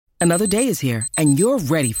Another day is here, and you're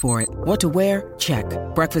ready for it. What to wear? Check.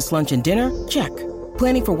 Breakfast, lunch, and dinner? Check.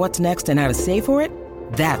 Planning for what's next and how to save for it?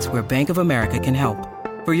 That's where Bank of America can help.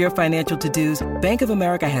 For your financial to-dos, Bank of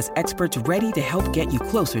America has experts ready to help get you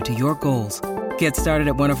closer to your goals. Get started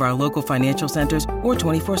at one of our local financial centers or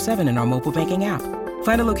 24/7 in our mobile banking app.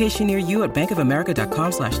 Find a location near you at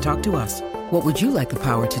bankofamerica.com/talktous. What would you like the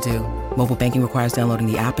power to do? Mobile banking requires downloading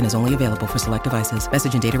the app and is only available for select devices.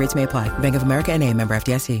 Message and data rates may apply. Bank of America N.A., member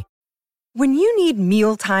FDIC. When you need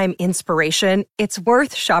mealtime inspiration, it's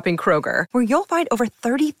worth shopping Kroger, where you'll find over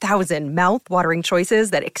 30,000 mouth-watering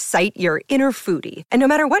choices that excite your inner foodie. And no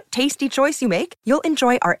matter what tasty choice you make, you'll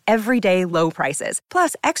enjoy our everyday low prices,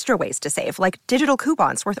 plus extra ways to save, like digital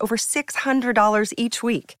coupons worth over $600 each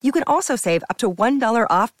week. You can also save up to $1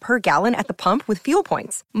 off per gallon at the pump with fuel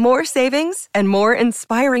points. More savings and more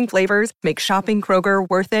inspiring flavors make shopping Kroger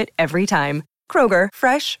worth it every time. Kroger,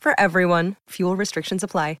 fresh for everyone. Fuel restrictions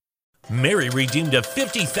apply. Mary redeemed a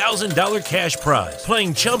 $50,000 cash prize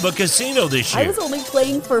playing Chumba Casino this year. I was only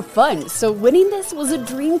playing for fun, so winning this was a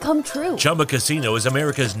dream come true. Chumba Casino is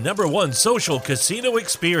America's #1 social casino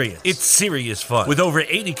experience. It's serious fun. With over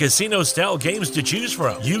 80 casino-style games to choose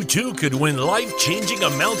from, you too could win life-changing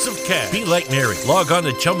amounts of cash. Be like Mary. Log on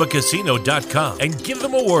to ChumbaCasino.com and give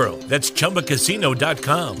them a whirl. That's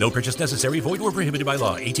ChumbaCasino.com. No purchase necessary. Void or prohibited by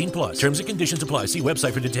law. 18+. Terms and conditions apply. See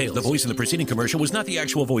website for details. The voice in the preceding commercial was not the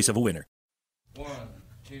actual voice of a winner. 1,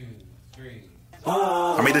 2, 3.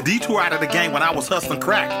 I made a detour out of the game when I was hustling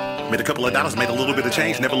crack. Made a couple of dollars, made a little bit of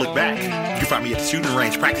change, never looked back. You can find me at the shooting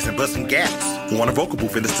range practicing busting gaps. Want a vocal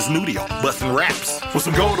booth in this studio, busting raps. With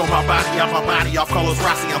some gold on my body off Carlos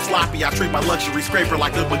Rossi, I'm sloppy. I treat my luxury scraper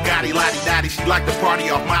like a Bugatti, Lottie Dottie. She like to party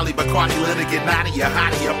off Molly Bacardi, let her get naughty, a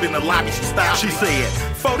hottie up in the lobby. She stopped. She said,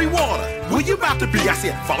 40 water, where you about to be? I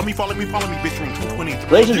said, follow me, bitch, room 223.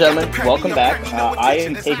 Ladies and gentlemen, welcome back. I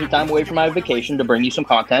am taking time away from my vacation to bring you some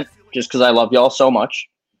content, just because I love y'all so much.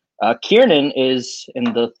 Kiernan is in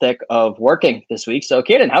the thick of working this week. So,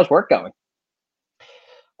 Kiernan, how's work going?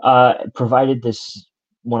 Provided this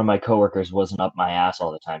one of my coworkers wasn't up my ass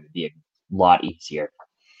all the time, it'd be a lot easier.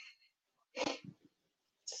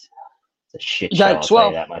 It's a shit show, I'll tell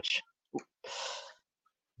you that much.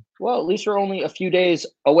 Well, at least we're only a few days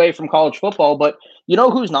away from college football, but you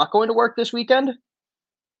know who's not going to work this weekend?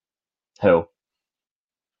 Who?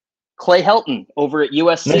 Clay Helton over at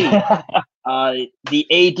USC. The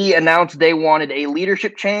AD announced they wanted a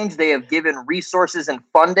leadership change. They have given resources and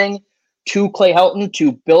funding to Clay Helton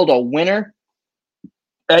to build a winner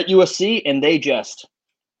at USC, and he just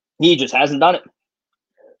hasn't done it.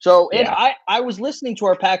 So, and I was listening to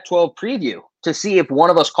our Pac-12 preview to see if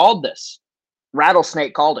one of us called this.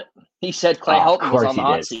 Rattlesnake called it. He said Clay Helton was on the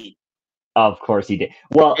hot seat. Of course he did.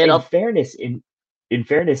 Well, in fairness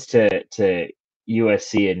to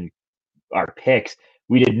USC and our picks,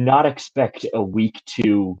 we did not expect a week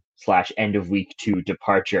 2/end of week 2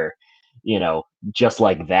 departure, just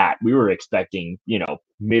like that. We were expecting,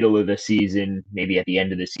 middle of the season, maybe at the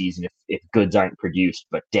end of the season if goods aren't produced.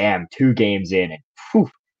 But damn, 2 games in and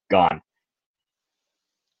gone.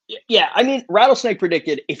 Yeah, I mean, Rattlesnake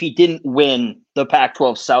predicted if he didn't win the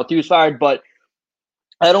Pac-12 South, he was fired. But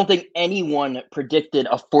I don't think anyone predicted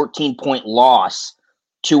a 14-point loss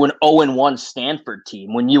to an 0-1 Stanford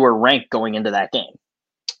team when you were ranked going into that game.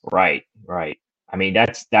 Right. I mean,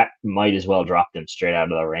 that might as well drop them straight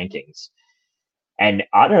out of the rankings. And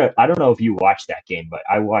I don't know if you watched that game, but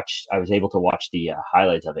I was able to watch the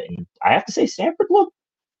highlights of it, and I have to say Stanford looked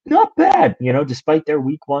not bad. Despite their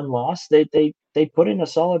week 1 loss, they put in a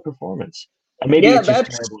solid performance. And maybe it's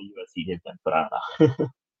just terrible USC did them, but I don't know.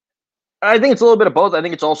 I think it's a little bit of both. I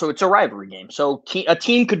think it's a rivalry game. So a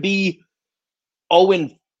team could be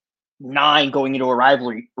 0-9 going into a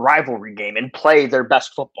rivalry game and play their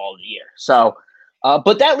best football of the year. So,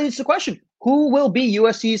 but that leads to the question: who will be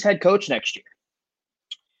USC's head coach next year?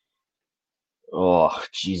 Oh,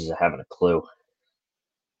 Jesus, I haven't a clue.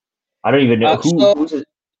 I don't even know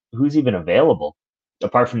who's even available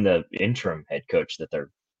apart from the interim head coach that their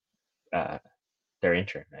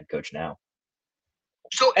interim head coach now.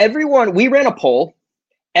 So we ran a poll.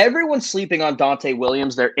 Everyone's sleeping on Dante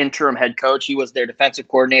Williams, their interim head coach. He was their defensive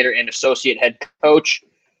coordinator and associate head coach.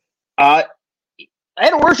 Ed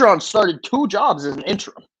Orgeron started 2 jobs as an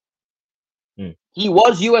interim. He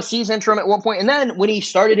was USC's interim at one point, and then when he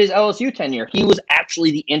started his LSU tenure, he was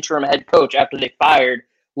actually the interim head coach after they fired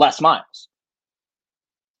Les Miles.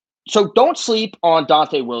 So don't sleep on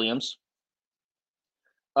Dante Williams.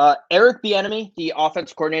 Eric Bieniemy, the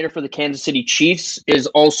offensive coordinator for the Kansas City Chiefs, is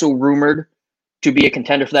also rumored to be a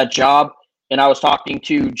contender for that job. And I was talking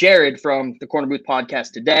to Jared from the Corner Booth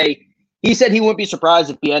podcast today. He said he wouldn't be surprised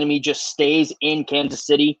if Bieniemy just stays in Kansas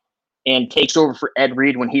City and takes over for Ed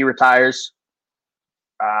Reed when he retires.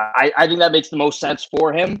 I think that makes the most sense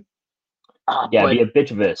for him. It'd be a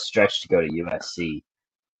bit of a stretch to go to USC.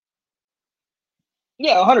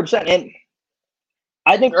 Yeah, 100%. And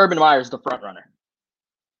I think Urban Meyer is the front runner.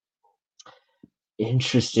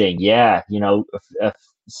 Interesting. Yeah. You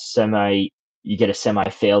get a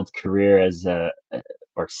semi-failed career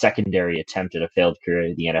or secondary attempt at a failed career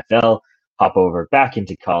in the NFL, hop over back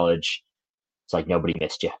into college. It's like nobody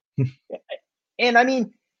missed you. And I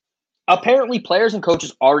mean, apparently players and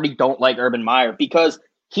coaches already don't like Urban Meyer because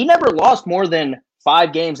he never lost more than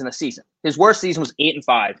 5 games in a season. His worst season was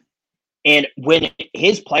 8-5. And when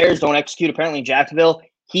his players don't execute, apparently in Jacksonville,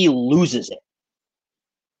 he loses it.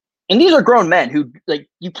 And these are grown men who, like,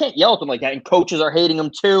 you can't yell at them like that. And coaches are hating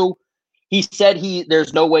him too. He said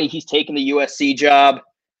there's no way he's taking the USC job.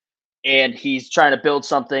 And he's trying to build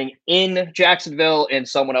something in Jacksonville. And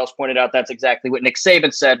someone else pointed out that's exactly what Nick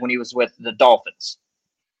Saban said when he was with the Dolphins.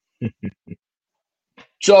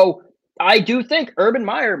 So I do think Urban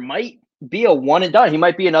Meyer might be a one and done. He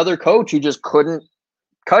might be another coach who just couldn't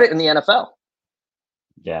cut it in the NFL.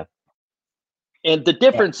 Yeah. And the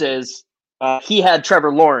difference is he had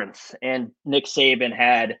Trevor Lawrence and Nick Saban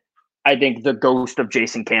had, I think, the ghost of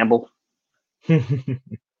Jason Campbell.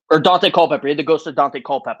 Or Dante Culpepper. He had the ghost of Dante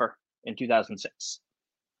Culpepper in 2006.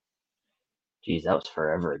 Geez, that was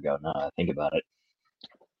forever ago now I think about it.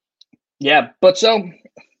 Yeah, but so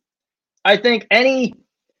I think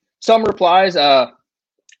some replies,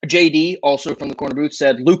 JD, also from the Corner Booth,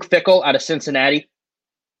 said Luke Fickell out of Cincinnati.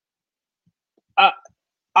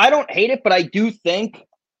 I don't hate it, but I do think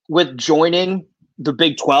with joining the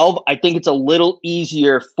Big 12, I think it's a little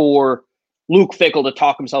easier for Luke Fickell to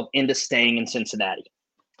talk himself into staying in Cincinnati.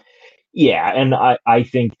 Yeah, and I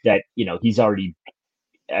think that, he's already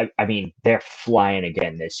 – I mean, they're flying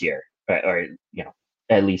again this year. Or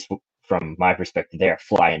at least from my perspective, they're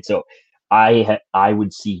flying. So I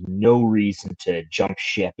would see no reason to jump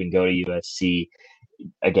ship and go to USC.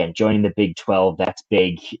 Again, joining the Big 12, that's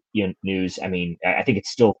big news. I mean, I think it's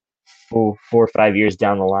still 4 or 5 years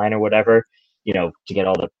down the line or whatever, to get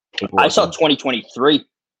all the paperwork. I saw 2023.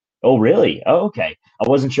 Oh, really? Oh, okay. I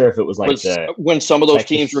wasn't sure if it was like when some of those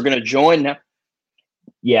teams were going to join.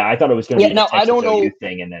 Yeah, I thought it was going to be now, the Texas I don't know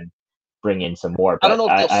thing and then bring in some more. I don't know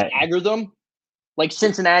if they'll stagger them. Like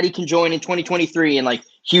Cincinnati can join in 2023 and like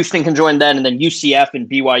Houston can join then, and then UCF and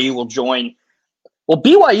BYU will join. Well,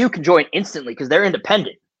 BYU can join instantly because they're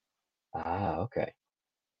independent. Ah, okay.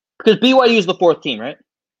 Because BYU is the 4th team, right?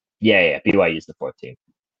 Yeah. BYU is the 4th team.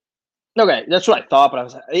 Okay, that's what I thought,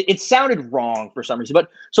 but it sounded wrong for some reason. But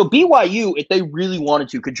so BYU, if they really wanted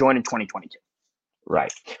to, could join in 2022.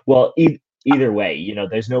 Right. Well, either way,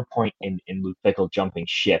 there's no point in Luke Fickell jumping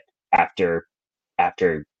ship after a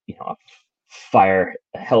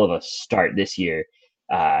hell of a start this year,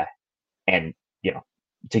 and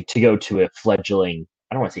to go to a fledgling.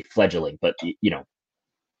 I don't want to say fledgling, but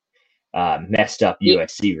messed up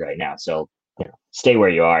USC right now. So stay where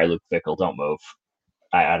you are, Luke Fickell. Don't move.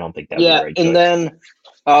 I don't think that would be very good. And then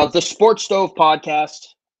the Sports Stove podcast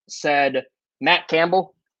said Matt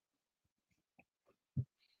Campbell.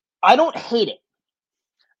 I don't hate it.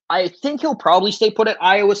 I think he'll probably stay put at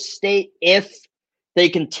Iowa State if they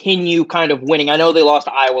continue kind of winning. I know they lost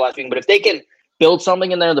to Iowa last week, but if they can build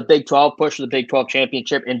something in there in the Big 12, push for the Big 12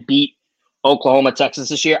 championship and beat Oklahoma, Texas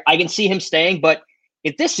this year, I can see him staying. But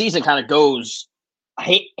if this season kind of goes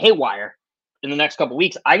haywire in the next couple of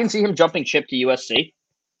weeks, I can see him jumping ship to USC.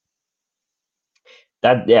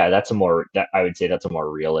 I would say that's a more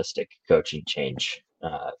realistic coaching change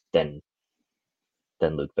than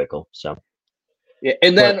Luke Fickell. So yeah,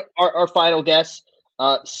 and then our final guest,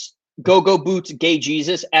 Go Boots Gay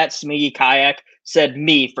Jesus at Smiggy Kayak said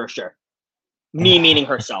me for sure. Me meaning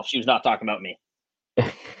herself. She was not talking about me.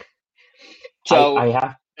 So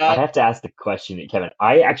I have to ask the question, Kevin.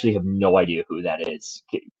 I actually have no idea who that is.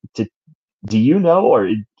 Do you know, or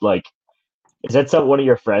like? Is that one of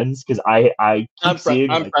your friends? Because I'm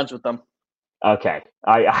friends with them. Okay,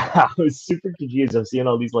 I was super confused. I'm seeing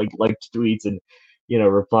all these like liked tweets and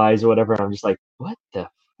replies or whatever, and I'm just like, what the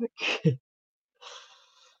fuck?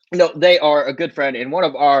 No, they are a good friend and one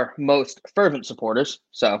of our most fervent supporters.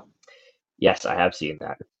 So, yes, I have seen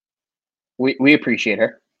that. We appreciate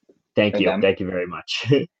her. Thank you very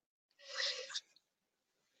much.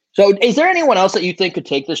 So, is there anyone else that you think could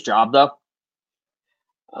take this job, though?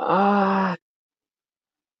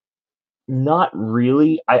 Not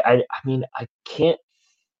really. I mean, I can't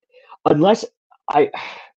unless I'd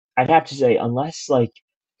have to say unless like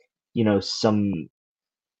some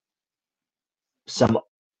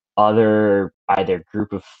other either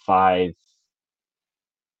group of five.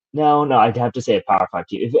 No, I'd have to say a Power 5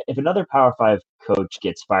 team. If another Power 5 coach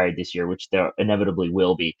gets fired this year, which there inevitably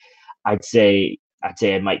will be, I'd say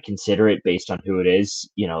I might consider it based on who it is.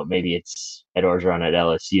 Maybe it's Ed Orgeron at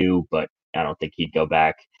LSU, but I don't think he'd go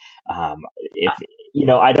back. If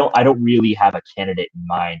I don't really have a candidate in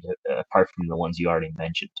mind apart from the ones you already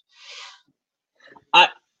mentioned. I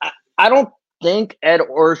don't think Ed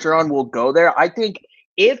Orgeron will go there. I think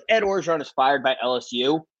if Ed Orgeron is fired by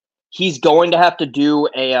LSU, he's going to have to do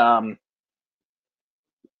a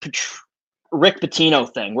Rick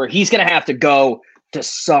Pitino thing where he's going to have to go to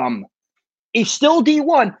some – he's still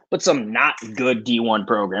D1, but some not good D1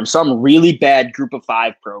 program, some really bad group of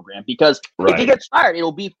 5 program. Because if he gets fired,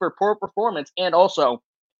 it'll be for poor performance and also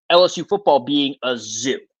LSU football being a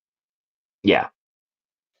zoo. Yeah.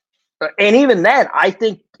 And even then, I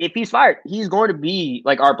think if he's fired, he's going to be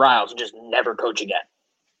like Art Briles and just never coach again.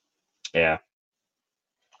 Yeah.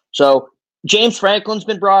 So James Franklin's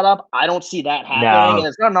been brought up. I don't see that happening. And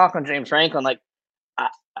it's not a knock on James Franklin. Like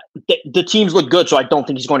the teams look good, so I don't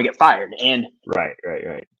think he's going to get fired. And right.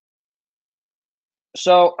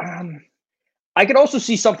 So I could also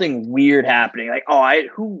see something weird happening. Like, I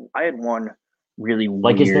had one really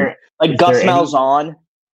weird. Gus Malzahn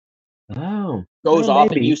goes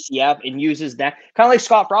off at UCF and uses that kind of like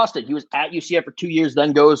Scott Frost did. He was at UCF for 2 years,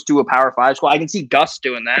 then goes to a Power 5 school. I can see Gus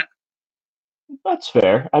doing that. That's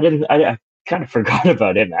fair. I kind of forgot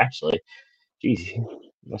about him, actually. Jeez, he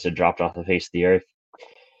must have dropped off the face of the earth.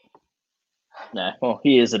 Nah, well,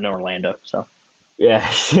 he is in Orlando, so. Yeah,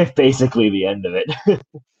 basically the end of it.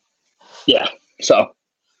 Yeah, so.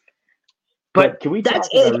 But can we talk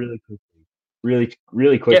about really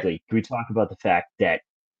quickly, can we talk about the fact that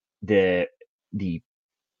the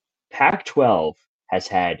Pac-12 has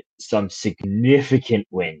had some significant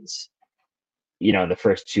wins, in the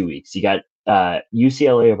first 2 weeks. You got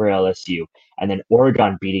UCLA over LSU, and then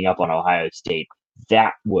Oregon beating up on Ohio State.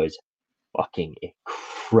 That was fucking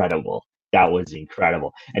incredible. That was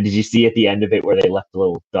incredible. And did you see at the end of it where they left a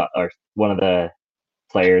little or one of the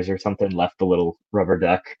players or something left a little rubber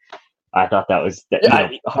duck? I thought that was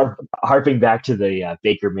harping back to the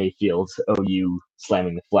Baker Mayfield OU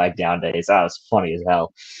slamming the flag down days. That was funny as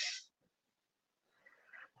hell.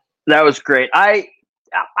 That was great. I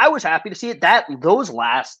was happy to see it. Those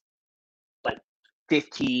last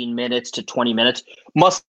 15 minutes to 20 minutes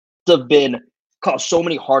must have been caused so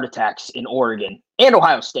many heart attacks in Oregon and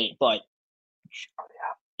Ohio State, but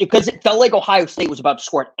because it felt like Ohio State was about to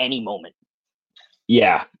score at any moment.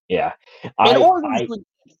 Yeah. And Oregon was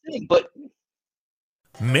big, but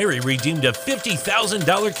Mary redeemed a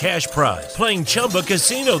 $50,000 cash prize playing Chumba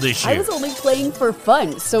Casino this year. I was only playing for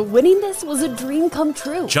fun, so winning this was a dream come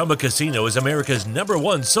true. Chumba Casino is America's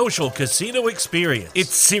 #1 social casino experience.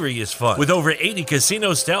 It's serious fun. With over 80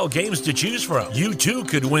 casino-style games to choose from, you too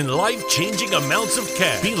could win life-changing amounts of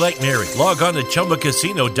cash. Be like Mary. Log on to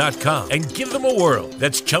ChumbaCasino.com and give them a whirl.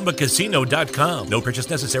 That's ChumbaCasino.com. No purchase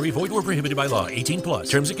necessary. Void where prohibited by law. 18+.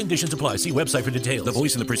 Terms and conditions apply. See website for details. The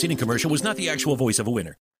voice in the preceding commercial was not the actual voice of a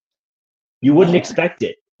winner. You wouldn't expect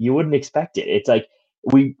it. It's like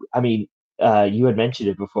you had mentioned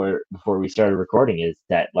it before we started recording, is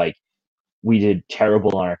that we did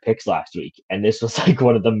terrible on our picks last week, and this was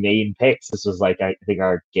one of the main picks. This was I think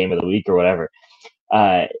our game of the week or whatever,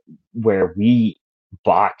 where we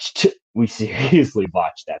seriously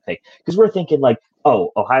botched that pick, because we're thinking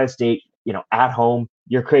Ohio State, at home,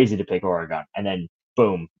 you're crazy to pick Oregon, and then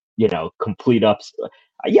boom, complete ups.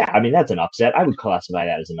 Yeah, I mean, that's an upset. I would classify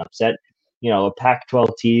that as an upset. A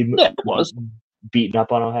Pac-12 team was beating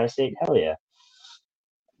up on Ohio State. Hell yeah.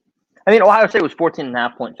 I mean, Ohio State was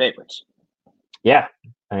 14.5-point favorites. Yeah.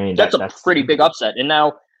 I mean, that's a pretty big upset. And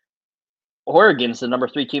now Oregon's the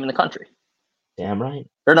 #3 team in the country. Damn right.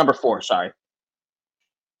 Or #4, sorry.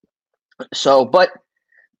 So, but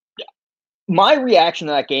my reaction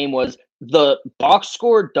to that game was the box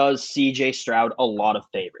score does CJ Stroud a lot of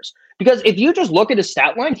favors. Because if you just look at his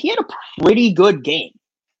stat line, he had a pretty good game.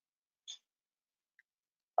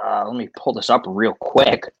 Let me pull this up real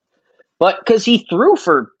quick. But because he threw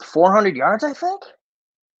for 400 yards, I think.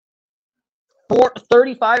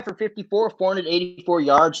 35 for 54, 484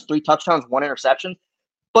 yards, 3 touchdowns, 1 interception.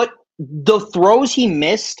 But the throws he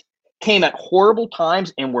missed came at horrible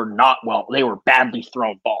times and were not they were badly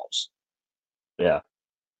thrown balls. Yeah.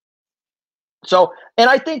 So, and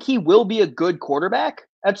I think he will be a good quarterback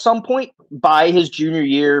at some point by his junior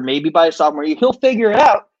year, maybe by his sophomore year. He'll figure it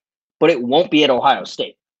out, but it won't be at Ohio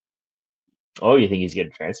State. Oh, you think he's going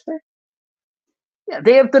to transfer? Yeah,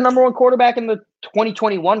 they have the #1 quarterback in the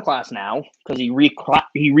 2021 class now because he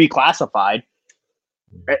reclassified.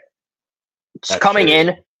 That's coming true.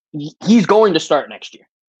 In. He's going to start next year.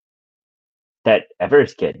 That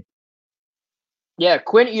Evers kid. Yeah,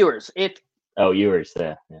 Quinn Ewers. Ewers.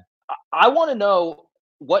 Yeah. I want to know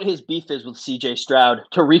what his beef is with CJ Stroud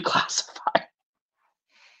to reclassify.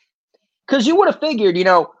 Because you would have figured,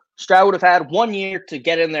 Stroud would have had 1 year to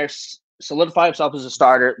get in there, solidify himself as a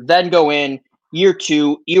starter, then go in. Year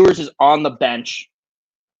 2, Ewers is on the bench.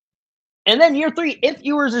 And then year 3, if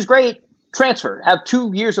Ewers is great, transfer. Have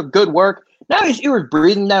 2 years of good work. Now he's Ewers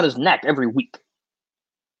breathing down his neck every week.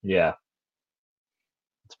 Yeah.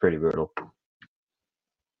 It's pretty brutal.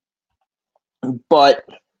 But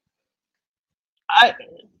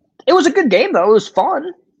it was a good game, though. It was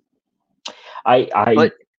fun. I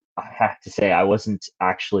have to say, I wasn't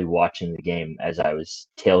actually watching the game as I was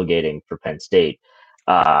tailgating for Penn State.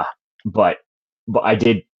 But I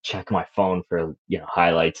did check my phone for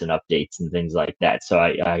highlights and updates and things like that. So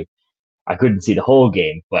I couldn't see the whole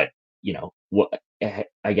game, but what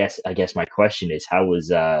I guess my question is, how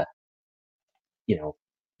was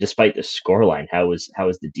despite the scoreline, how was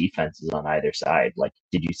the defenses on either side? Like,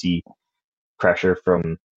 did you see pressure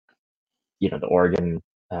from the Oregon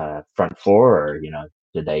front four, or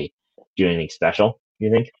did they do anything special,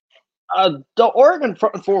 you think? The Oregon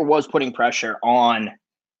front four was putting pressure on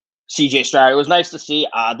CJ Stroud. It was nice to see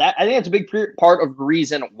that. I think it's a big part of the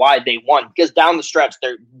reason why they won, because down the stretch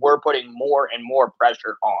they were putting more and more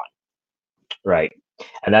pressure on. Right,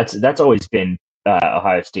 and that's always been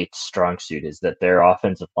Ohio State's strong suit, is that their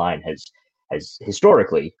offensive line has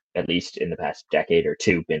historically, at least in the past decade or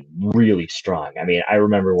two, been really strong. I mean, I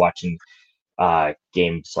remember watching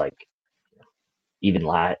games like even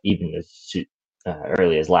as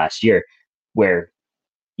early as last year, where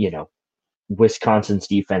Wisconsin's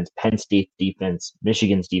defense, Penn State's defense,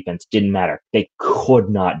 Michigan's defense didn't matter. They could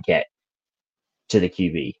not get to the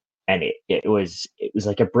QB, and it was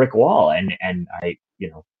like a brick wall. And I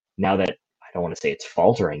now that I don't want to say it's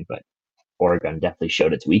faltering, but Oregon definitely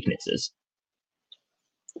showed its weaknesses.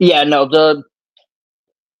 Yeah, no,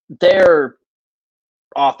 their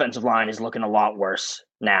offensive line is looking a lot worse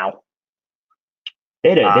now.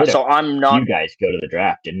 So I'm not. You guys go to the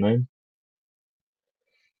draft, didn't they?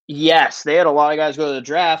 Yes, they had a lot of guys go to the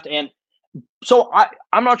draft, and so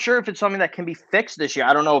I'm not sure if it's something that can be fixed this year.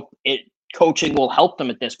 I don't know if coaching will help them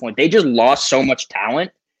at this point. They just lost so much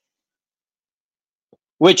talent,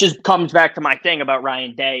 which comes back to my thing about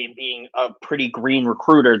Ryan Day and being a pretty green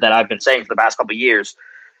recruiter that I've been saying for the past couple of years.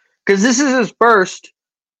 Because this is his first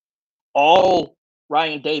all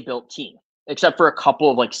Ryan Day built team, except for a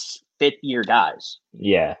couple of like fifth-year guys.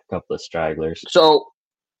 Yeah, a couple of stragglers. So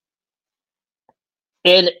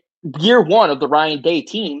in year 1 of the Ryan Day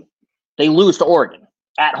team, they lose to Oregon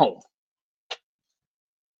at home.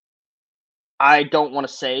 I don't want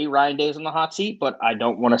to say Ryan Day is in the hot seat, but I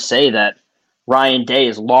don't want to say that Ryan Day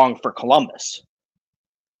is long for Columbus.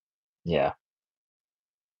 Yeah.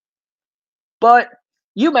 But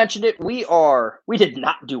you mentioned it. We did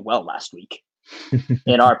not do well last week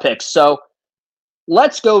in our picks. So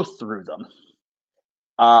let's go through them.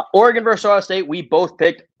 Oregon versus Ohio State. We both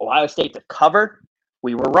picked Ohio State to cover.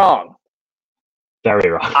 We were wrong.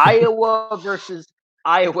 Very wrong. Iowa versus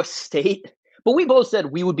Iowa State. But we both said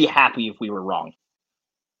we would be happy if we were wrong.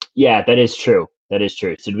 Yeah, that is true. That is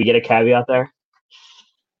true. So did we get a caveat there?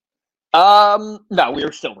 No, we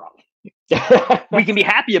were still wrong. We can be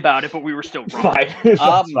happy about it, but we were still wrong. Fine.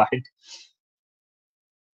 That's fine.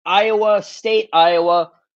 Iowa State,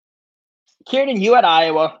 Iowa. Kieran, you had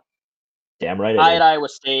Iowa. Damn right. I had Iowa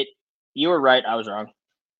State. You were right. I was wrong.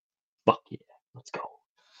 Fuck yeah. Let's go.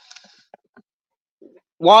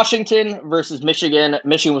 Washington versus Michigan.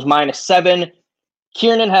 Michigan was -7.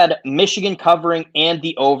 Kieran had Michigan covering and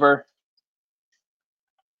the over.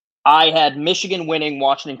 I had Michigan winning,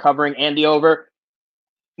 Washington covering and the over.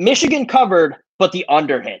 Michigan covered, but the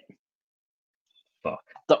under hit. Fuck.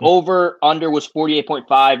 The over-under was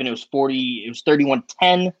 48.5, and it was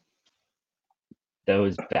 31-10. That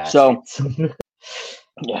was bad. So,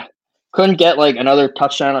 yeah. Couldn't get like another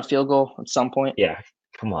touchdown, a field goal at some point. Yeah,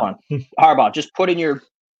 come on. Harbaugh, just put in your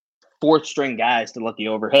fourth-string guys to let the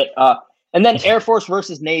over hit. And then Air Force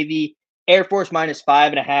versus Navy. Air Force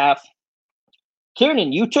 -5.5.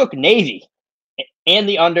 Kieran, you took Navy and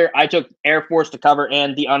the under. I took Air Force to cover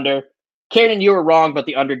and the under. Kieran, you were wrong, but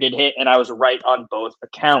the under did hit, and I was right on both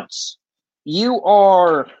accounts. You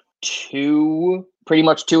are pretty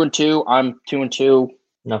much 2-2. I'm 2-2.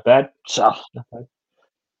 Not bad. So,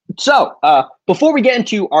 before we get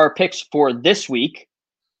into our picks for this week,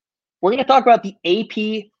 we're going to talk about the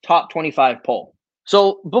AP Top 25 poll.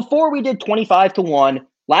 So, before we did 25-1,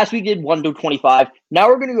 Last week did 1 to 25. Now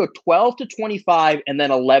we're going to go 12 to 25 and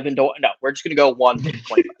then 11 to – no, we're just going to go 1 to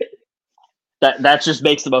 25. That just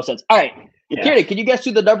makes the most sense. All right. Yeah. Kieran, can you guess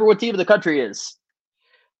who the number one team in the country is?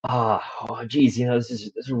 Geez, this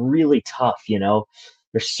is really tough,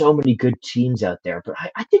 There's so many good teams out there, but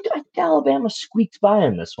I think Alabama squeaked by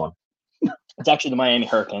in this one. It's actually the Miami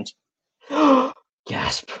Hurricanes.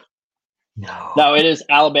 Gasp. No, it is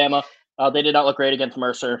Alabama. They did not look great against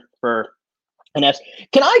Mercer for an S.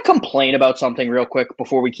 Can I complain about something real quick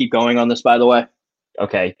before we keep going on this, by the way?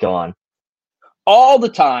 Okay, go on. All the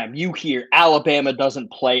time you hear Alabama doesn't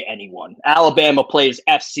play anyone. Alabama plays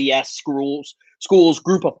FCS schools,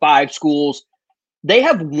 group of 5 schools. They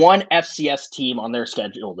have one FCS team on their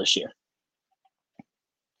schedule this year.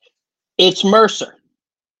 It's Mercer.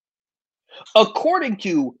 According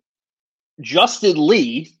to Justin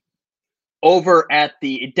Lee over at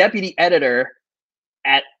the deputy editor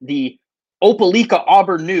at the Opelika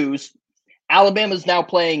Auburn News, Alabama is now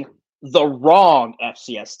playing the wrong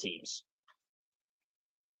FCS teams.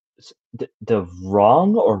 The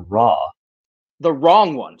wrong or raw? The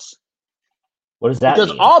wrong ones. What does that mean?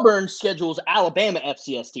 Because Auburn schedules Alabama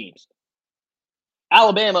FCS teams.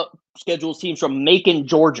 Alabama schedules teams from Macon,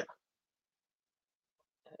 Georgia.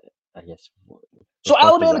 I guess. So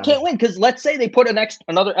Alabama can't win because let's say they put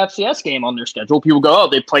another FCS game on their schedule. People go, oh,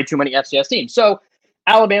 they play too many FCS teams. So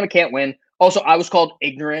Alabama can't win. Also, I was called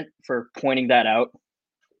ignorant for pointing that out.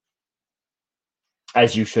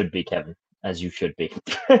 As you should be, Kevin. As you should be.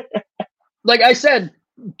 Like I said,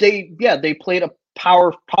 they played a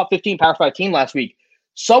top 15 Power 5 team last week.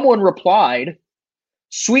 Someone replied,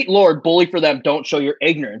 "Sweet Lord, bully for them. Don't show your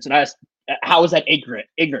ignorance." And I asked, "How is that ignorant?"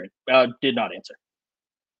 Ignorant. Did not answer.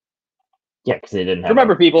 Yeah, because they didn't have.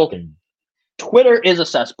 Remember, people, Twitter is a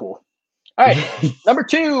cesspool. All right, number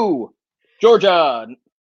 2, Georgia.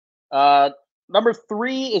 Number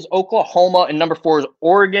 3 is Oklahoma, and number 4 is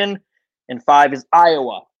Oregon, and 5 is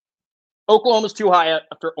Iowa. Oklahoma's too high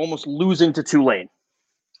after almost losing to Tulane.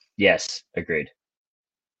 Yes, agreed.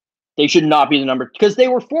 They should not be the number, because they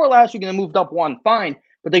were 4 last week and they moved up 1. Fine,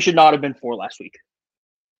 but they should not have been 4 last week.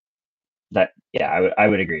 I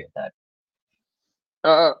would agree with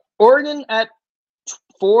that. Oregon at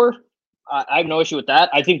 4, I have no issue with that.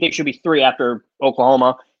 I think they should be 3 after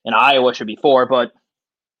Oklahoma, and Iowa should be 4, but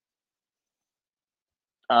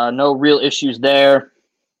no real issues there.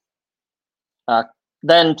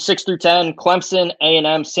 Then 6 through 10, Clemson,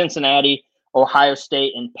 A&M, Cincinnati, Ohio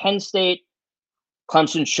State, and Penn State.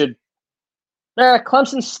 Clemson's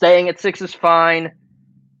staying at 6 is fine.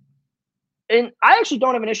 And I actually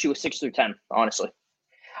don't have an issue with 6 through 10, honestly.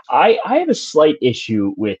 I have a slight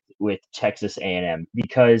issue with Texas A&M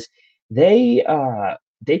because they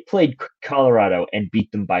played Colorado and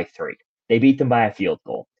beat them by 3. They beat them by a field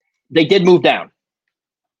goal. They did move down.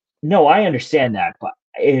 No, I understand that, but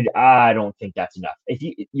I don't think that's enough.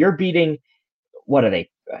 If you're beating, what are they?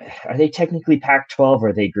 Are they technically Pac-12 or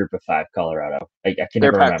are they Group of 5 Colorado? I can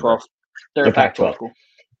never remember. They're a Pac-12 school.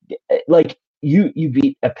 Like you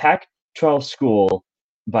beat a Pac-12 school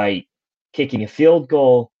by kicking a field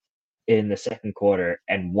goal in the second quarter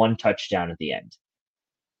and 1 touchdown at the end.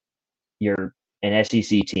 You're an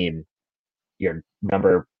SEC team. You're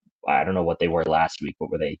number, I don't know what they were last week.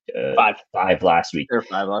 What were they? 5. 5 last week. They're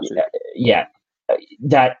 5 last week. Yeah.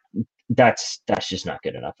 That's just not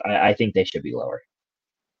good enough. I think they should be lower.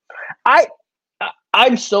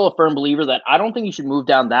 I'm still a firm believer that I don't think you should move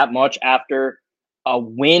down that much after a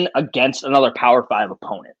win against another Power 5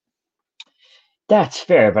 opponent. That's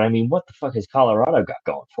fair, but I mean, what the fuck has Colorado got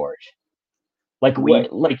going for it?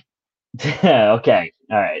 Okay,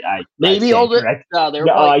 all right. Maybe all the they were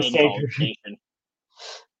playing in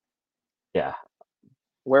Yeah.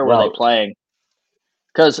 Where were they playing?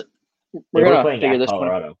 Because we're gonna figure this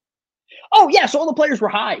Colorado. One. Oh yeah, so all the players were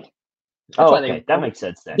high. That's okay, that makes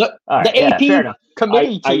sense then. The AP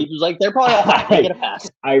committee team was like, they're probably all high. They get a pass.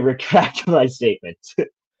 I retract my statement.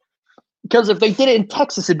 Because if they did it in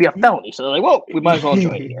Texas, it'd be a felony. So they're like, whoa, we might as well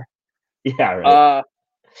enjoy it here. Yeah, right.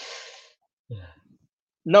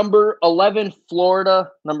 Number 11,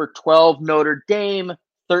 Florida. Number 12, Notre Dame.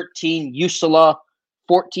 13, UCLA.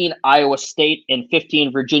 14, Iowa State. And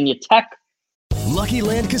 15, Virginia Tech. Lucky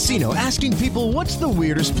Land Casino, asking people, what's the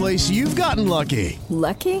weirdest place you've gotten lucky?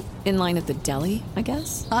 Lucky? In line at the deli, I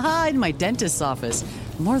guess? Aha, in my dentist's office.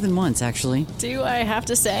 More than once, actually. Do I have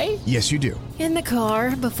to say? Yes, you do. In the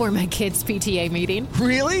car before my kids' PTA meeting.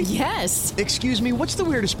 Really? Yes. Excuse me, what's the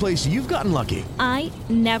weirdest place you've gotten lucky? I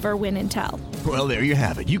never win and tell. Well, there you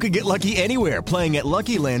have it. You can get lucky anywhere, playing at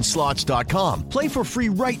LuckyLandSlots.com. Play for free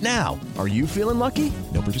right now. Are you feeling lucky?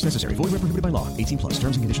 No purchase necessary. Void where prohibited by law. 18+.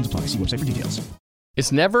 Terms and conditions apply. See website for details.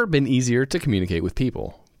 It's never been easier to communicate with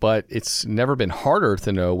people, but it's never been harder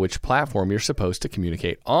to know which platform you're supposed to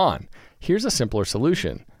communicate on. Here's a simpler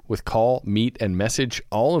solution. With call, meet, and message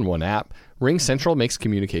all in one app, RingCentral makes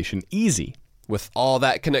communication easy. With all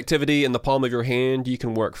that connectivity in the palm of your hand, you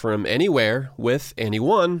can work from anywhere with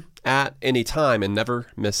anyone at any time and never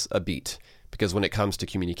miss a beat. Because when it comes to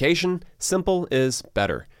communication, simple is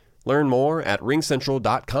better. Learn more at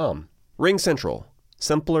ringcentral.com. RingCentral,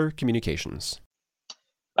 simpler communications.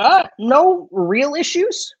 No real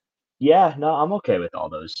issues. Yeah, no, I'm okay with all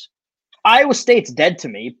those. Iowa State's dead to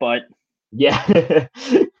me, but yeah.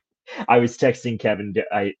 I was texting Kevin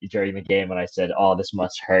during the game and I said, "Oh, this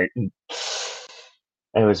must hurt." And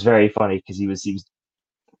it was very funny because he was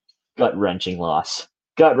gut-wrenching loss.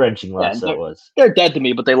 Gut-wrenching loss, that was. They're dead to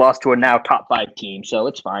me, but they lost to a now top 5 team, so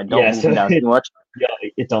it's fine. Don't move them down too much. Yeah,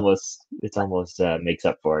 it's almost makes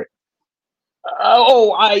up for it.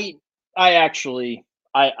 I actually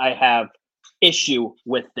have issue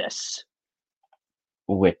with this.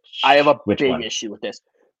 I have a big issue with this.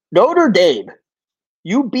 Notre Dame,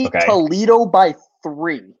 you beat Toledo by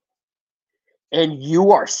 3, and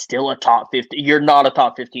you are still a top 15. You're not a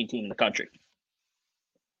top 15 team in the country.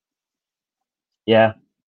 Yeah,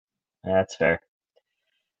 that's fair.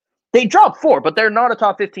 They dropped 4, but they're not a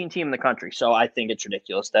top 15 team in the country. So I think it's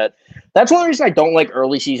ridiculous. That's one reason I don't like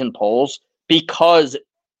early season polls, because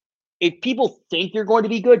if people think you're going to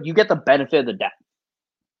be good, you get the benefit of the doubt.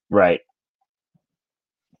 Right.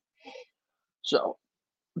 So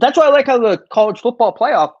that's why I like how the college football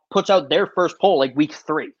playoff puts out their first poll like week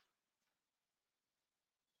 3.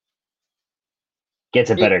 Gets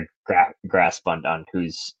a better grasp on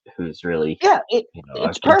who's really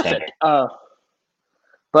it's perfect.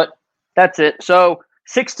 But that's it. So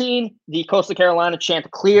 16, the Coastal Carolina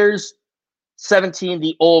Chanticleers. 17,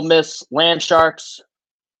 the Ole Miss Land Sharks.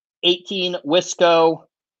 18, Wisco.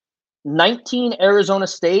 19, Arizona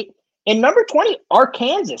State. And number 20,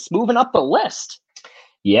 Arkansas, moving up the list.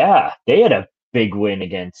 Yeah, they had a big win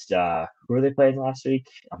against who were they playing last week?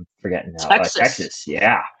 I'm forgetting now. Texas.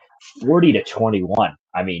 Yeah, 40-21.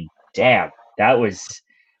 I mean, damn, that was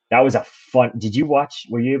a fun.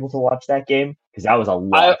 Were you able to watch that game? Because that was a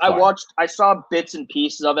lot. I saw bits and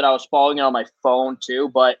pieces of it. I was following it on my phone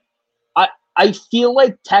too, but I feel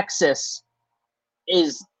like Texas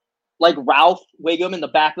is like Ralph Wiggum in the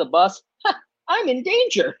back of the bus. I'm in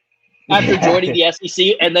danger after joining the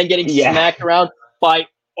SEC and then getting smacked around by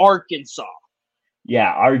Arkansas.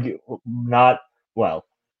 Yeah, for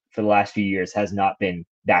the last few years has not been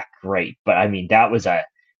that great, but I mean that was a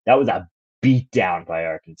beat down by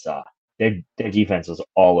Arkansas. Their defense was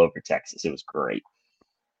all over Texas. It was great.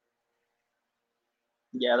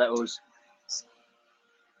 Yeah, that was.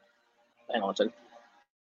 Hang on a second.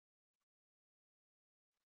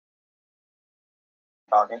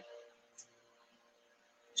 Talking.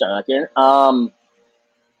 Sorry, again.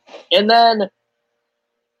 And then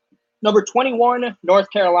number 21, North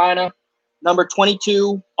Carolina. Number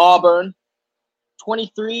 22, Auburn.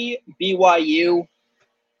 23, BYU.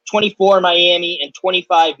 24, Miami. And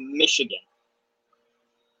 25, Michigan.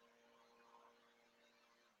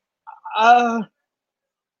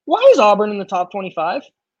 Why is Auburn in the top 25?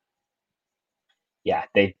 Yeah,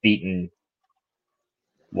 they've beaten,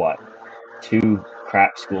 2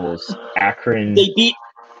 crap schools, Akron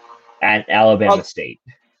and Alabama State.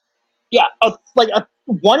 Yeah, a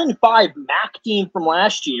 1-5 MAC team from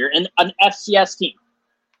last year and an FCS team.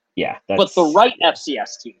 Yeah. But the right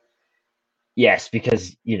FCS team. Yes,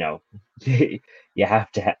 because, you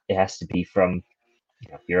have to, it has to be from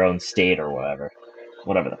your own state or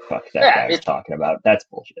whatever the fuck that guy's talking about. That's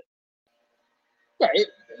bullshit. Yeah,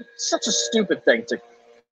 it's such a stupid thing to.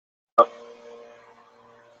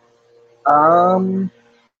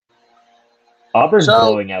 Auburn's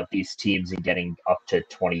blowing out these teams and getting up to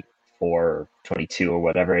 24, 22 or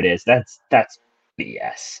whatever it is. That's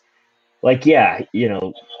BS. Like, yeah,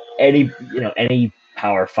 any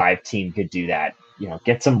Power 5 team could do that.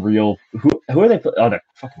 Get some real. Who are they? Oh, they're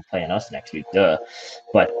fucking playing us next week. Duh.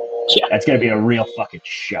 But that's gonna be a real fucking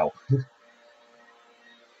show.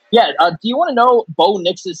 Yeah. Do you want to know Bo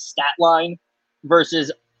Nix's stat line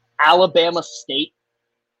versus Alabama State?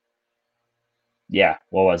 Yeah.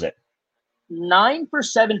 What was it? 9 for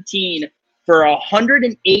 17 for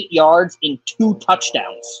 108 yards and 2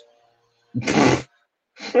 touchdowns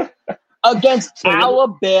against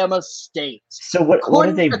Alabama State. So what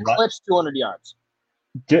did they eclipse 200 yards?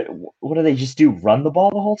 What do they just do? Run the ball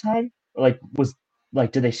the whole time? I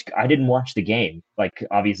didn't watch the game,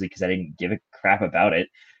 obviously because I didn't give a crap about it.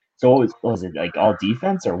 So what was it like all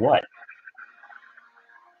defense or what?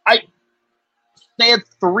 They had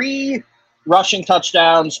 3 rushing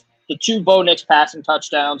touchdowns, the 2 Bo Nix passing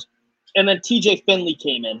touchdowns, and then TJ Finley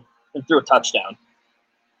came in and threw a touchdown.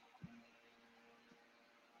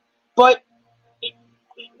 But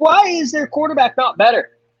why is their quarterback not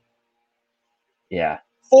better? Yeah.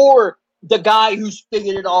 For the guy who's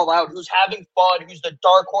figured it all out, who's having fun, who's the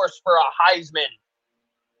dark horse for a Heisman.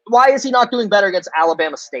 Why is he not doing better against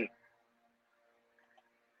Alabama State?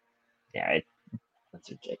 Yeah, that's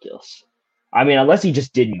ridiculous. I mean, unless he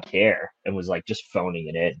just didn't care and was like just phoning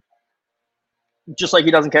it in. Just like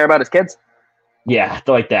he doesn't care about his kids? Yeah,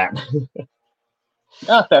 like that.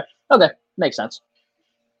 Fair. Okay, makes sense.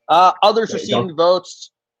 Others receiving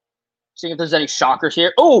votes. Seeing if there's any shockers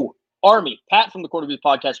here. Oh, Army. Pat from the Quarter View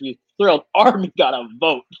podcast. We thrilled. Army got a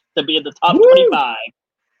vote to be in the top 25.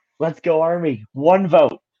 Let's go, Army. 1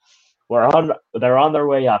 vote. They're on their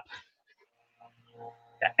way up.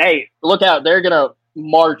 Hey, look out. They're going to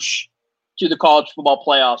march to the college football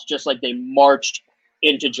playoffs just like they marched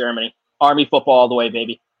into Germany. Army football all the way,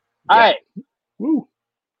 baby. All right. Woo.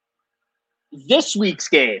 This week's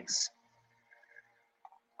games.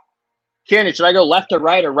 Kieran, should I go left to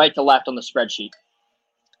right or right to left on the spreadsheet?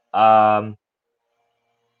 Go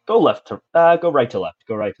right to left.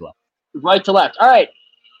 Right to left. All right.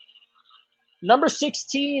 Number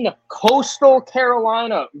 16, Coastal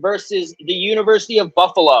Carolina versus the University of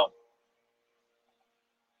Buffalo.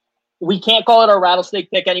 We can't call it our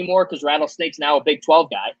Rattlesnake pick anymore because Rattlesnake's now a Big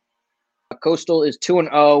 12 guy. Coastal is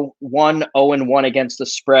 2-0, 1-0-1 against the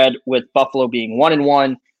spread, with Buffalo being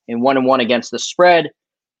 1-1 and 1-1 against the spread.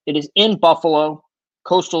 It is in Buffalo.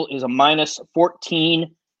 Coastal is a minus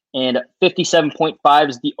 14, and 57.5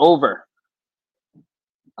 is the over.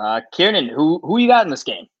 Kieran, who you got in this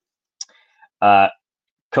game?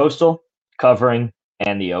 Coastal covering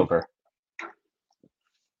and the over.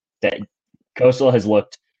 That Coastal has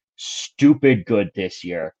looked stupid good this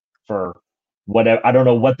year for whatever. I don't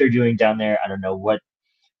know what they're doing down there. I don't know what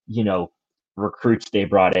recruits they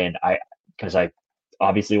brought in. Because I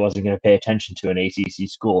obviously wasn't going to pay attention to an ACC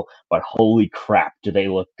school, but holy crap, do they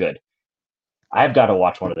look good? I've got to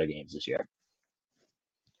watch one of their games this year.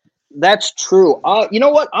 That's true. You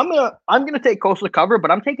know what? I'm gonna take Coastal to cover,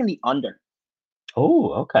 but I'm taking the under.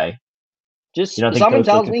 Oh, okay. Just you don't think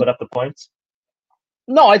Coastal can put up the points?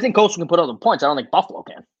 No, I think Coastal can put up the points. I don't think Buffalo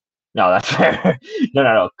can. No, that's fair.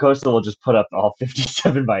 No. Coastal will just put up all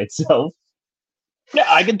 57 by itself. Yeah,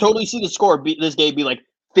 I can totally see the score. This game be like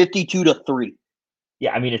 52-3.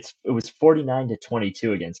 Yeah, I mean it was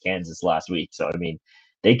 49-22 against Kansas last week. So I mean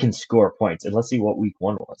they can score points. And let's see what week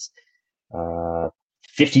 1 was.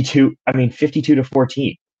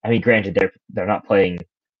 52-14. I mean, granted, they're not playing.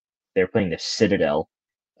 They're playing the Citadel,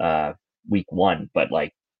 week 1, but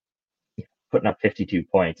like putting up 52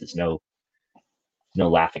 points is no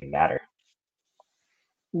laughing matter.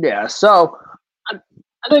 Yeah, so I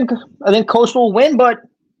think Coastal will win,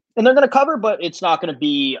 and they're going to cover, but it's not going to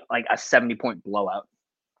be like a 70-point blowout.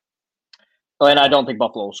 And I don't think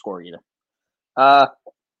Buffalo will score either.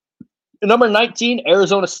 Number 19,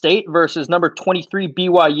 Arizona State versus number 23,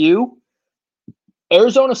 BYU.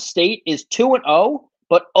 Arizona State is 2-0,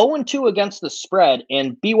 but 0-2 against the spread,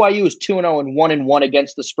 and BYU is 2-0 and 1-1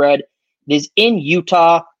 against the spread. It is in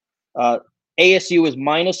Utah. ASU is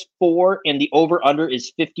 -4, and the over-under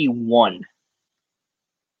is 51.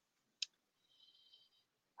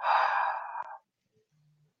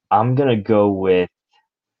 I'm gonna go with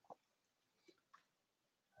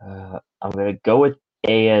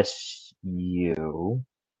ASU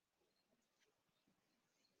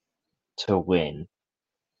to win,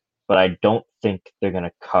 but I don't think they're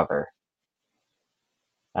gonna cover.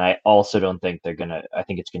 And I also don't think they're gonna. I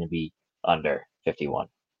think it's gonna be under 51.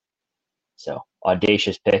 So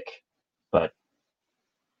audacious pick, but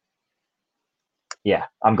yeah,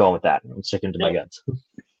 I'm going with that. I'm sticking to my guns.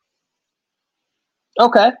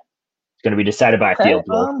 Okay. It's going to be decided by a field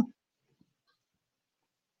goal.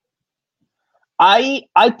 I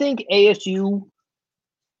think ASU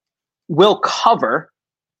will cover,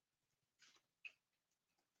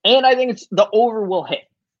 and I think the over will hit.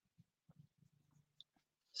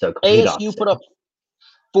 So ASU put up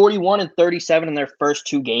 41 and 37 in their first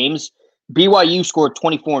 2 games. BYU scored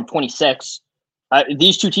 24 and 26.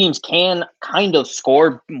 These two teams can kind of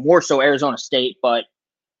score, more so Arizona State, but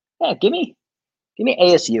yeah, give me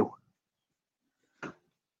ASU.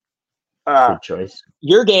 Good choice.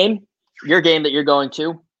 Your game that you're going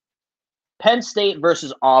to, Penn State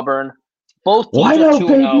versus Auburn. Both teams are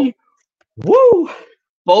 2-0. Woo!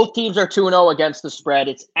 Both teams are 2-0 against the spread.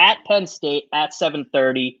 It's at Penn State at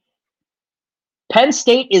 7:30. Penn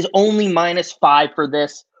State is only -5 for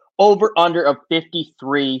this. Over under of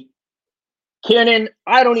 53. Kiernan,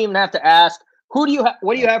 I don't even have to ask. What do you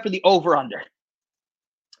have for the over-under?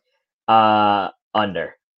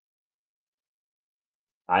 Under.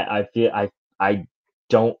 I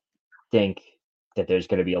don't think that there's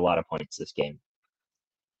going to be a lot of points this game.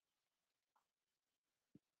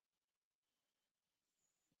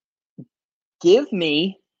 Give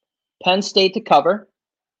me Penn State to cover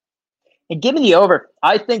and give me the over.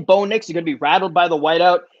 I think Bo Nix is going to be rattled by the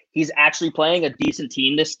whiteout. He's actually playing a decent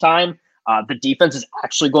team this time. The defense is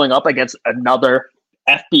actually going up against another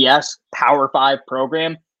FBS Power 5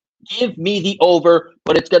 program. Give me the over,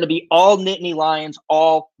 but it's going to be all Nittany Lions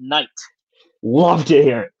all night. Love to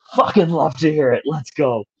hear it. Fucking love to hear it. Let's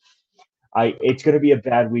go. It's going to be a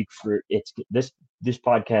bad week for this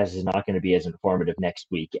podcast is not going to be as informative next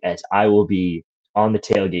week, as I will be on the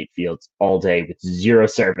tailgate fields all day with zero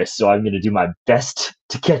service. So I'm going to do my best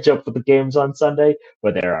to catch up with the games on Sunday,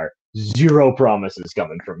 but there are zero promises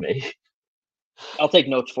coming from me. I'll take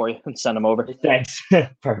notes for you and send them over. Thanks.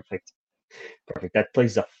 Perfect. That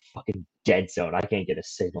place is a fucking dead zone. I can't get a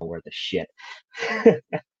signal worth of shit.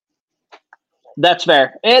 That's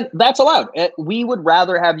fair. And that's allowed. We would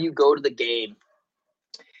rather have you go to the game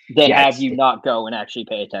than have you not go and actually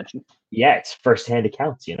pay attention. Yeah, it's firsthand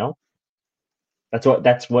accounts, you know?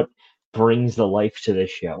 That's what brings the life to this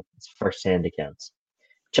show. It's firsthand accounts.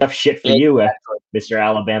 Tough shit for you, Mr.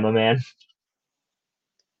 Alabama man.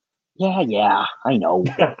 Yeah, I know.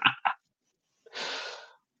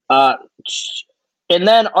 And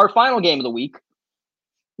then our final game of the week,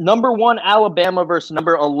 number 1 Alabama versus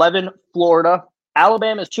number 11 Florida.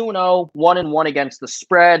 Alabama is 2-0, 1-1 against the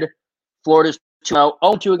spread. Florida's 2-0,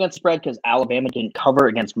 0-2 against the spread because Alabama didn't cover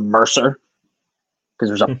against Mercer because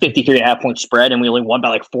there's a 53.5 point spread and we only won by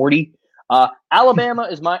like 40. Alabama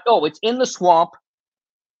is it's in the swamp.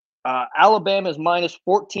 Alabama is minus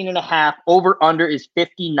 14.5. Over under is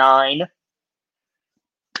 59.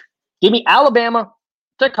 Give me Alabama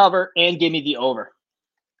to cover and give me the over.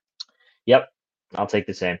 Yep, I'll take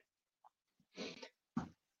the same.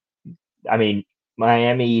 I mean,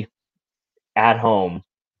 Miami at home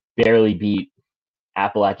barely beat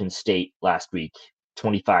Appalachian State last week,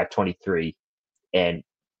 25-23. And,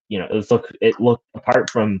 it looked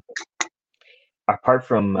apart from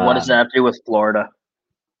what does that have to do with Florida?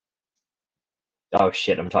 Oh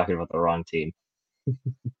shit, I'm talking about the wrong team.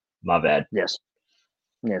 My bad. Yes,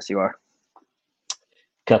 you are.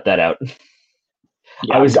 Cut that out.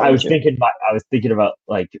 Yeah, I was thinking about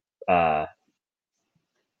like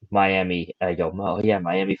Miami. I go, oh yeah,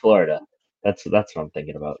 Miami, Florida. That's what I'm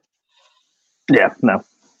thinking about. Yeah, no.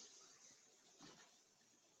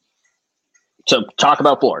 So talk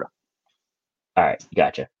about Florida. All right,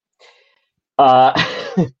 gotcha.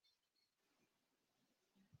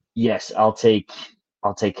 Yes, I'll take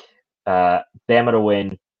Bama to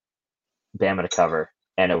win, Bama to cover,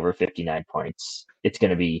 and over 59 points. It's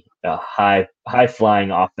going to be a high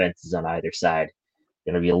flying offenses on either side.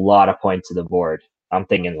 Going to be a lot of points on the board. I'm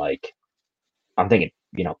thinking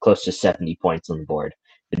close to 70 points on the board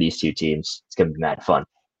for these two teams. It's going to be mad fun.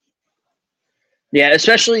 Yeah,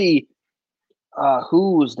 especially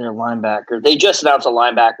who was their linebacker? They just announced a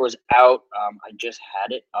linebacker was out. I just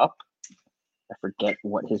had it up. I forget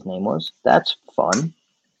what his name was. That's fun.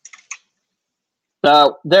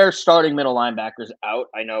 Their starting middle linebacker's out.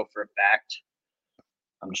 I know for a fact.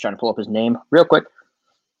 I'm just trying to pull up his name real quick.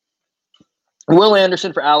 Will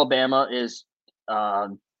Anderson for Alabama is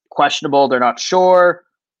questionable. They're not sure.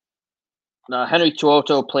 Henry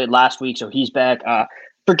Tuoto played last week, so he's back.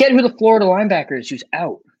 Forget who the Florida linebacker is who's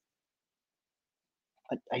out.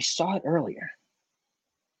 I saw it earlier.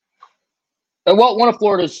 Well, one of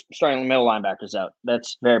Florida's starting middle linebackers out.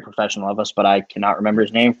 That's very professional of us, but I cannot remember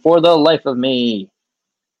his name for the life of me.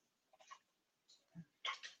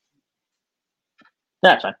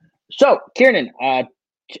 That's fine. So, Kiernan,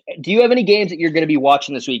 do you have any games that you're going to be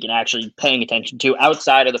watching this week and actually paying attention to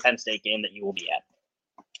outside of the Penn State game that you will be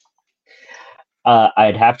at?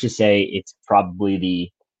 I'd have to say it's probably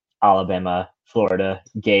the Alabama-Florida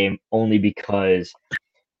game, only because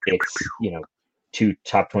it's, two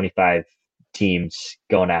top 25 teams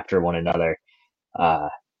going after one another. I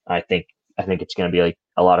think it's going to be like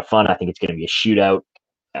a lot of fun. I think it's going to be a shootout.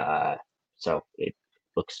 So it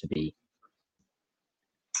looks to be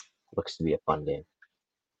a fun game.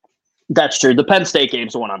 That's true. The Penn State game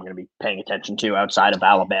is the one I'm going to be paying attention to outside of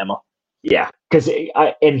Alabama. Yeah, because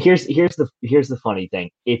here's the funny thing.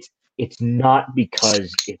 It's not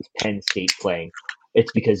because it's Penn State playing.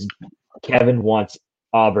 It's because Kevin wants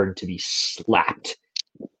Auburn to be slapped,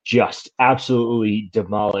 just absolutely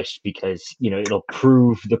demolished, because it'll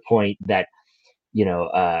prove the point that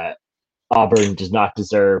Auburn does not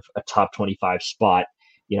deserve a top 25 spot,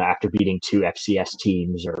 after beating 2 FCS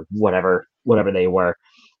teams or whatever they were,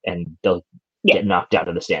 and they'll get knocked out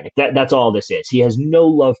of the standing. That's all this is. He has no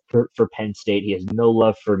love for Penn State. He has no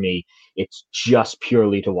love for me. It's just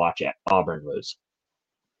purely to watch Auburn lose.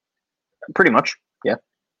 Pretty much. Yeah.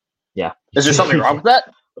 Yeah. Is there something wrong with that?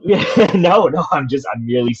 Yeah. No. I'm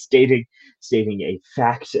merely stating a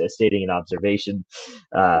fact, stating an observation.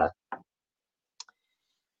 I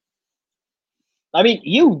mean,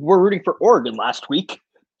 you were rooting for Oregon last week.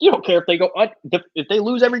 You don't care if they if they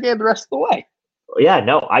lose every game the rest of the way. Yeah,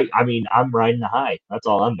 no, I mean, I'm riding the high. That's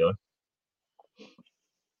all I'm doing.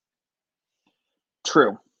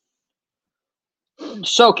 True.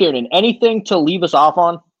 So, Kieran, anything to leave us off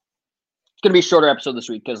on? It's going to be a shorter episode this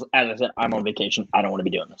week because, as I said, I'm on vacation. I don't want to be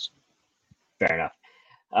doing this. Fair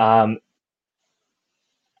enough.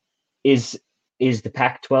 Is the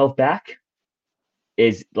Pac-12 back?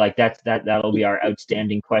 Is like that'll be our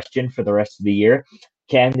outstanding question for the rest of the year.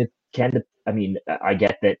 I mean, I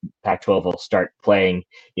get that Pac-12 will start playing,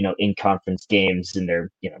 in conference games, and there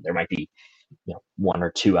might be, 1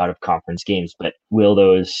 or 2 out of conference games, but will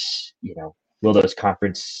those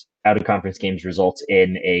out of conference games result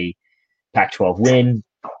in a Pac-12 win?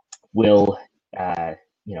 Will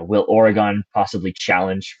Oregon possibly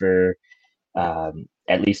challenge for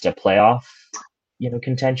at least a playoff,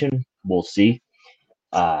 contention? We'll see.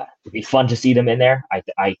 It'd be fun to see them in there.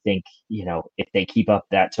 I think, if they keep up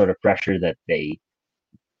that sort of pressure, that they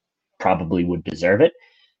probably would deserve it.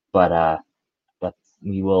 But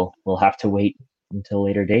we'll have to wait until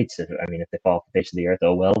later dates. If they fall off the face of the earth,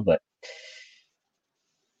 oh well. But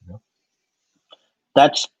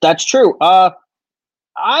that's true.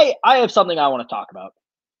 I have something I want to talk about.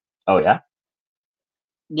 Oh yeah.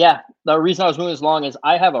 Yeah. The reason I was moving this long is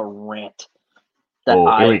I have a rant that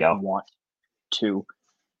I want to.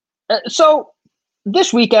 So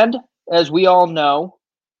this weekend, as we all know,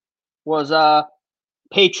 was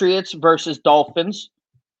Patriots versus Dolphins,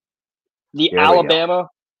 the Alabama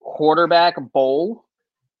quarterback bowl.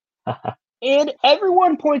 And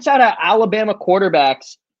everyone points out how Alabama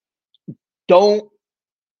quarterbacks don't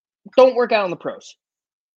work out in the pros.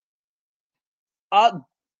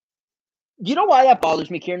 You know why that bothers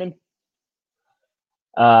me, Kieran?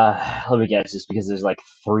 Let me guess. Just because there's like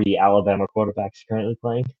 3 Alabama quarterbacks currently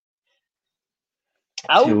playing.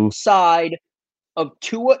 Outside of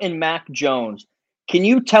Tua and Mac Jones, can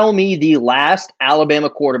you tell me the last Alabama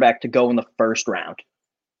quarterback to go in the first round?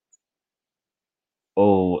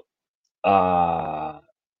 Oh, I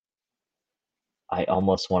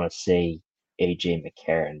almost want to say A.J.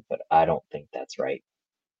 McCarron, but I don't think that's right.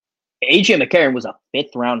 A.J. McCarron was a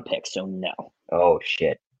 5th round pick, so no. Oh,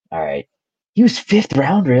 shit. All right. He was 5th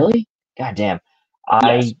round, really? God damn.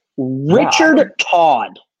 Yes. Richard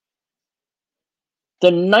Todd. The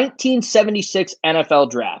 1976 NFL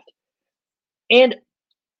draft. And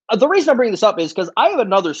the reason I'm bringing this up is because I have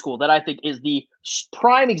another school that I think is the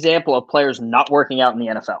prime example of players not working out in the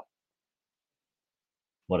NFL.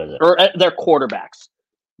 What is it? Or their quarterbacks.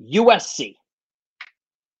 USC.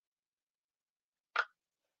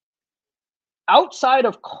 Outside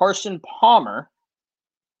of Carson Palmer,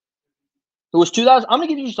 who was 2000, I'm going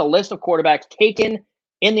to give you just a list of quarterbacks taken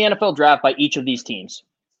in the NFL draft by each of these teams.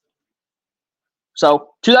 So,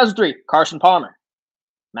 2003, Carson Palmer.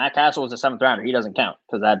 Matt Castle was a 7th rounder. He doesn't count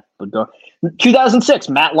because that would go. 2006,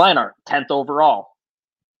 Matt Leinart, 10th overall.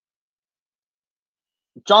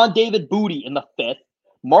 John David Booty in the 5th.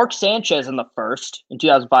 Mark Sanchez in the 1st in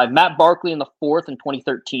 2005. Matt Barkley in the 4th in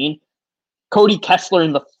 2013. Cody Kessler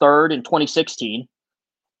in the 3rd in 2016.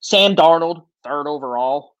 Sam Darnold, 3rd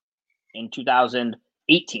overall in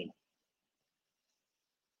 2018.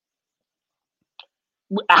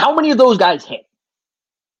 How many of those guys hit?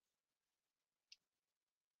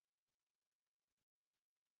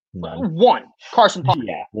 None. 1. Carson Palmer.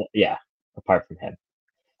 Yeah, apart from him.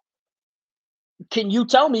 Can you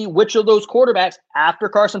tell me which of those quarterbacks after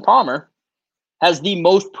Carson Palmer has the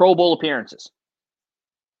most Pro Bowl appearances?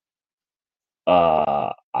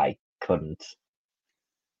 I couldn't.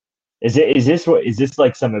 Is this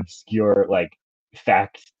like some obscure like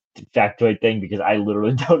factoid thing? Because I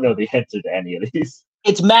literally don't know the answer to any of these.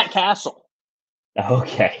 It's Matt Castle.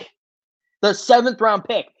 Okay. The 7th round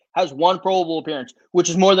pick has 1 Pro Bowl appearance, which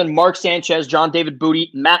is more than Mark Sanchez, John David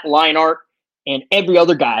Booty, Matt Leinart, and every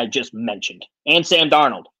other guy I just mentioned, and Sam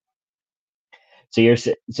Darnold.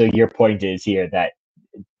 So your point is here that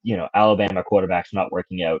Alabama quarterbacks not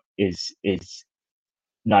working out is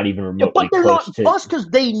not even remotely but they're close not to bust because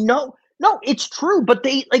they know. No, it's true, but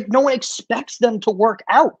they no one expects them to work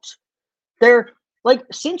out. They're like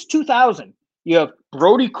since 2000, you have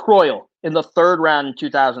Brody Croyle, in the 3rd round in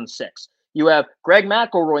 2006. You have Greg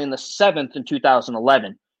McElroy in the 7th in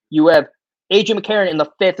 2011. You have A.J. McCarron in the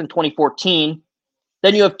 5th in 2014.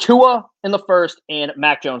 Then you have Tua in the 1st and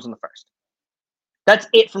Mac Jones in the 1st. That's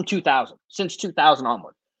it from 2000, since 2000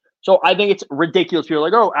 onward. So I think it's ridiculous. You're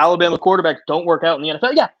like, oh, Alabama quarterbacks don't work out in the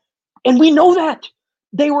NFL. Yeah, and we know that.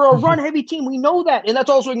 They were a run-heavy team. We know that. And that's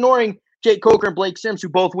also ignoring Jake Coker and Blake Sims, who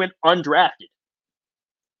both went undrafted.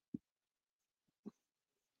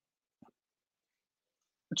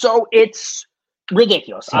 So it's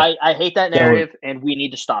ridiculous. I hate that narrative, and we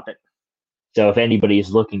need to stop it. So if anybody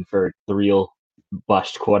is looking for the real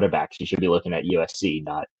bust quarterbacks, you should be looking at USC,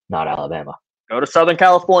 not Alabama. Go to Southern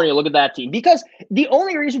California, look at that team. Because the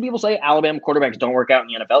only reason people say Alabama quarterbacks don't work out in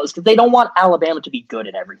the NFL is because they don't want Alabama to be good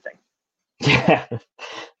at everything. Yeah,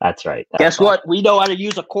 that's right. Guess what? We know how to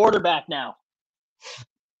use a quarterback now.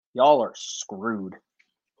 Y'all are screwed.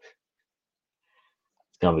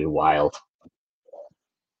 It's going to be wild.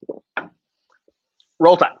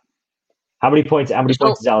 Roll time. How many points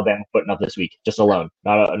is Alabama putting up this week? Just alone.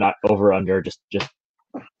 Not over, under, just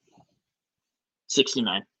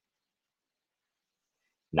 69.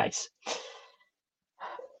 Nice.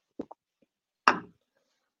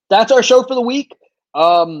 That's our show for the week.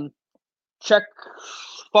 Follow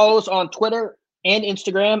us on Twitter and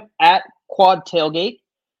Instagram at Quad Tailgate.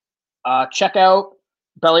 Check out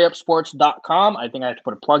bellyupsports.com. I think I have to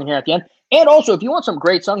put a plug in here at the end. And also, if you want some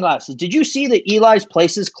great sunglasses, did you see the Eli's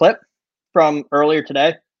Places clip from earlier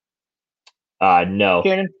today? No,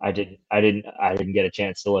 Kieran? I didn't get a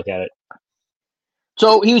chance to look at it.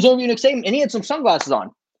 So he was interviewing Nick Saban, and he had some sunglasses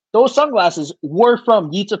on. Those sunglasses were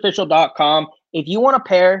from YeatsOfficial.com. If you want a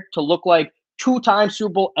pair to look like 2-time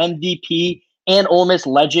Super Bowl MVP and Ole Miss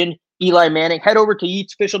legend Eli Manning, head over to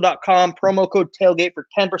YeatsOfficial.com, promo code tailgate for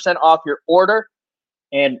 10% off your order.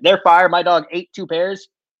 And they're fire. My dog ate 2 pairs.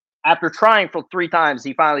 After trying for 3 times,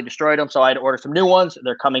 he finally destroyed them, so I had to order some new ones.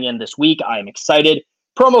 They're coming in this week. I am excited.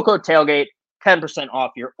 Promo code tailgate, 10%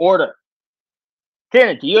 off your order.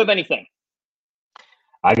 Kieran, do you have anything?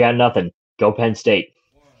 I got nothing. Go Penn State.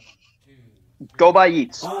 Go by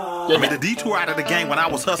Yeats. I made a detour out of the game when I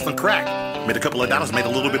was hustling crack. Made a couple of dollars, made a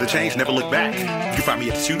little bit of change, never looked back. You can find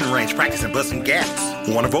me at the shooting range, practicing busting gaps.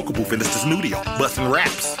 On a vocal booth in the studio, busting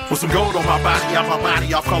raps. With some gold on my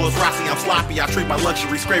body off Carlos Rossi, I'm sloppy. I treat my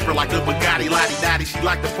luxury scraper like a Bugatti, Lottie-Dottie. She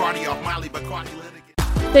like the party off Molly Bacardi.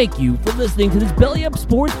 Thank you for listening to this Belly Up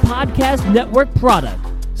Sports Podcast Network product.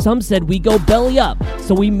 Some said we go belly up,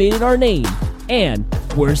 so we made it our name, and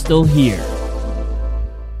we're still here.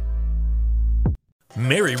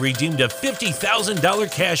 Mary redeemed a $50,000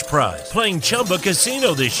 cash prize playing Chumba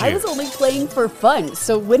Casino this year. I was only playing for fun,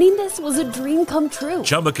 so winning this was a dream come true.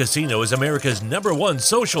 Chumba Casino is America's #1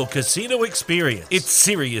 social casino experience. It's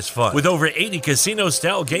serious fun. With over 80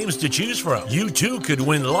 casino-style games to choose from, you too could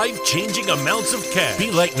win life-changing amounts of cash.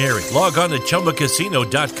 Be like Mary. Log on to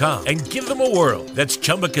ChumbaCasino.com and give them a whirl. That's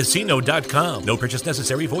ChumbaCasino.com. No purchase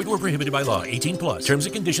necessary. Void or prohibited by law. 18+. Terms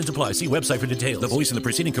and conditions apply. See website for details. The voice in the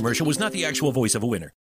preceding commercial was not the actual voice of a winner.